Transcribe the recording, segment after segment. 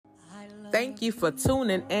Thank you for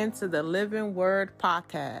tuning into the Living Word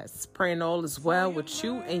Podcast. Praying all is well with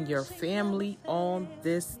you and your family on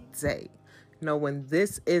this day. Knowing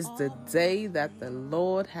this is the day that the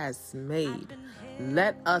Lord has made.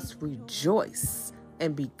 Let us rejoice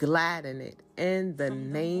and be glad in it in the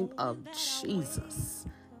name of Jesus.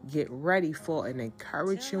 Get ready for an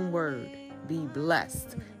encouraging word. Be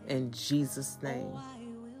blessed in Jesus' name.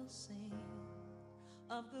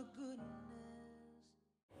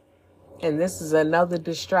 And this is another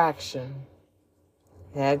distraction.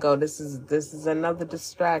 There I go. This is another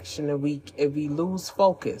distraction. If we lose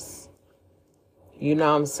focus, you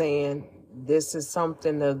know what I'm saying? This is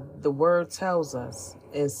something that the word tells us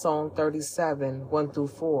in Psalm 37,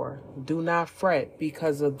 1-4. Do not fret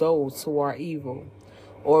because of those who are evil,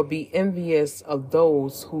 or be envious of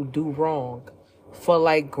those who do wrong. For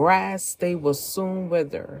like grass they will soon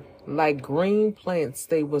wither, like green plants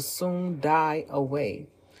they will soon die away.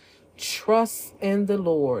 Trust in the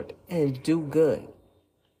Lord and do good.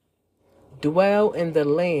 Dwell in the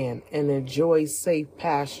land and enjoy safe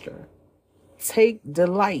pasture. Take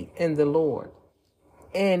delight in the Lord,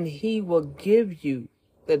 and he will give you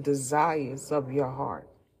the desires of your heart.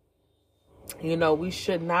 You know, we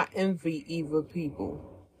should not envy evil people.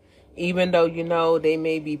 Even though, they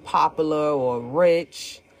may be popular or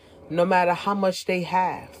rich, no matter how much they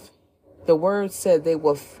have. The word said it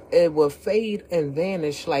will fade and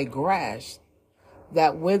vanish like grass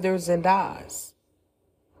that withers and dies.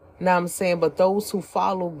 Now I'm saying, but those who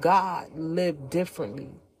follow God live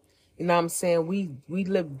differently. You know what I'm saying? We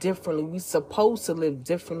live differently. We supposed to live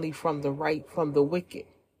differently from the wicked.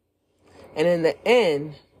 And in the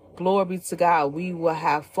end, glory be to God, we will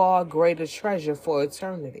have far greater treasure for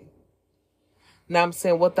eternity. Now I'm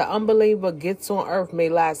saying, what the unbeliever gets on earth may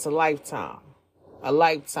last a lifetime. A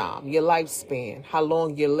lifetime, your lifespan, how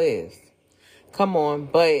long you live. Come on,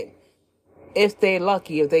 but if they're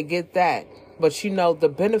lucky, if they get that. But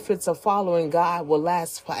the benefits of following God will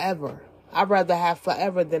last forever. I'd rather have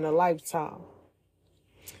forever than a lifetime.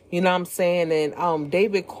 You know what I'm saying? And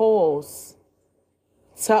David calls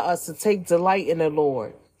to us to take delight in the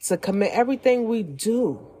Lord, to commit everything we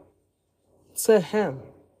do to him.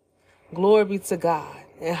 Glory be to God.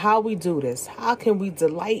 And how we do this, how can we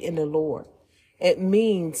delight in the Lord? It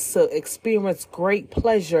means to experience great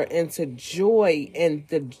pleasure and to joy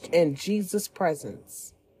in Jesus'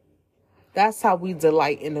 presence. That's how we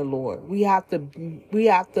delight in the Lord. We have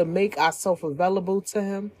to make ourselves available to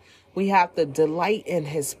him. We have to delight in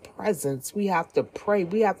his presence. We have to pray.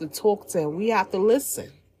 We have to talk to him. We have to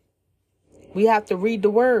listen. We have to read the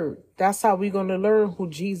word. That's how we're going to learn who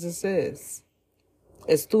Jesus is.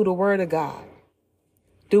 It's through the word of God,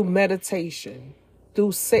 through meditation,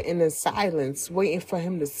 through sitting in silence, waiting for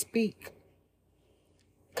him to speak.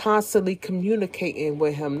 Constantly communicating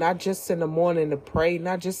with him, not just in the morning to pray,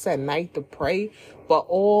 not just at night to pray, but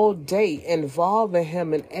all day, involving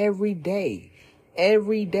him in every day,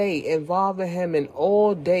 involving him in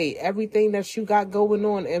all day. Everything that you got going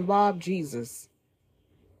on, involve Jesus.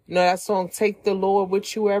 You know that song, Take the Lord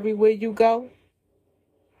with you everywhere you go?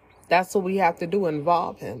 That's what we have to do,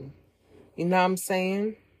 involve him. You know what I'm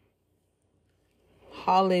saying?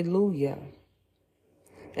 Hallelujah.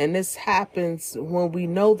 And this happens when we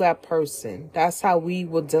know that person. That's how we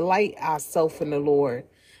will delight ourselves in the Lord.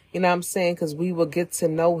 You know what I'm saying? Because we will get to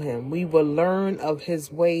know him. We will learn of his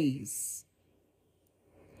ways.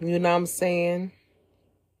 You know what I'm saying?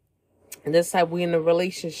 And that's how we in a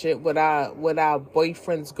relationship with our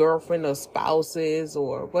boyfriends, girlfriend, or spouses,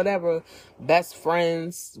 or whatever, best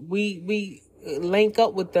friends. We link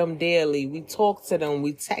up with them daily. We talk to them.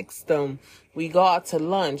 We text them. We go out to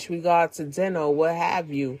lunch. We go out to dinner, what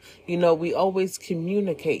have you. We always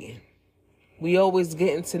communicating. We always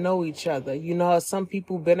getting to know each other. Some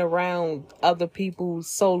people been around other people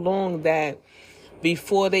so long that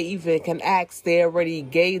before they even can ask, they already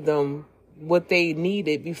gave them what they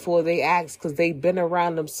needed before they asked, because they've been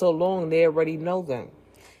around them so long, they already know them.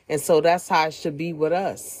 And so that's how it should be with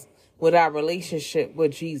us, with our relationship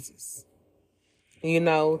with Jesus.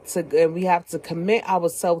 And we have to commit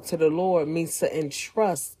ourselves to the Lord, means to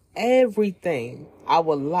entrust everything,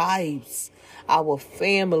 our lives, our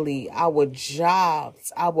family, our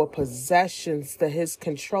jobs, our possessions, to his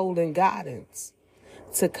control and guidance.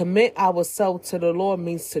 To commit ourselves to the Lord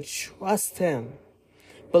means to trust him,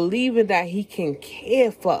 believing that he can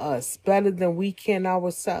care for us better than we can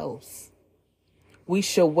ourselves. We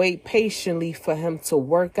should wait patiently for him to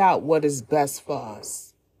work out what is best for us.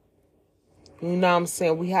 You know what I'm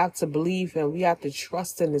saying? We have to believe him. We have to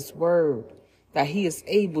trust in his word, that he is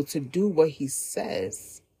able to do what he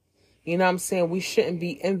says. You know what I'm saying? We shouldn't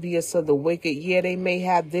be envious of the wicked. Yeah, they may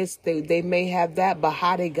have this, they may have that, but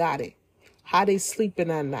how they got it? How they sleeping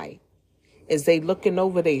at night? Is they looking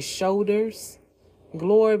over their shoulders?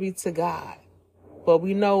 Glory be to God. But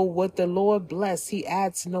we know what the Lord bless, he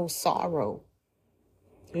adds no sorrow.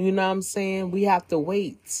 You know what I'm saying? We have to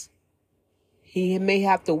wait. He may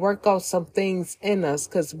have to work out some things in us,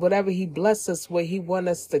 because whatever he bless us with, he want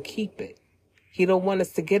us to keep it. He don't want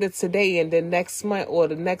us to get it today and then next month or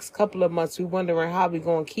the next couple of months we wondering how we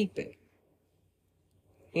going to keep it.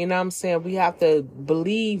 You know what I'm saying? We have to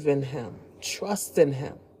believe in him, trust in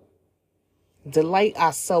him, delight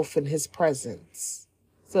ourselves in his presence.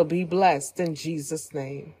 So be blessed in Jesus'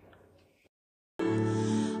 name.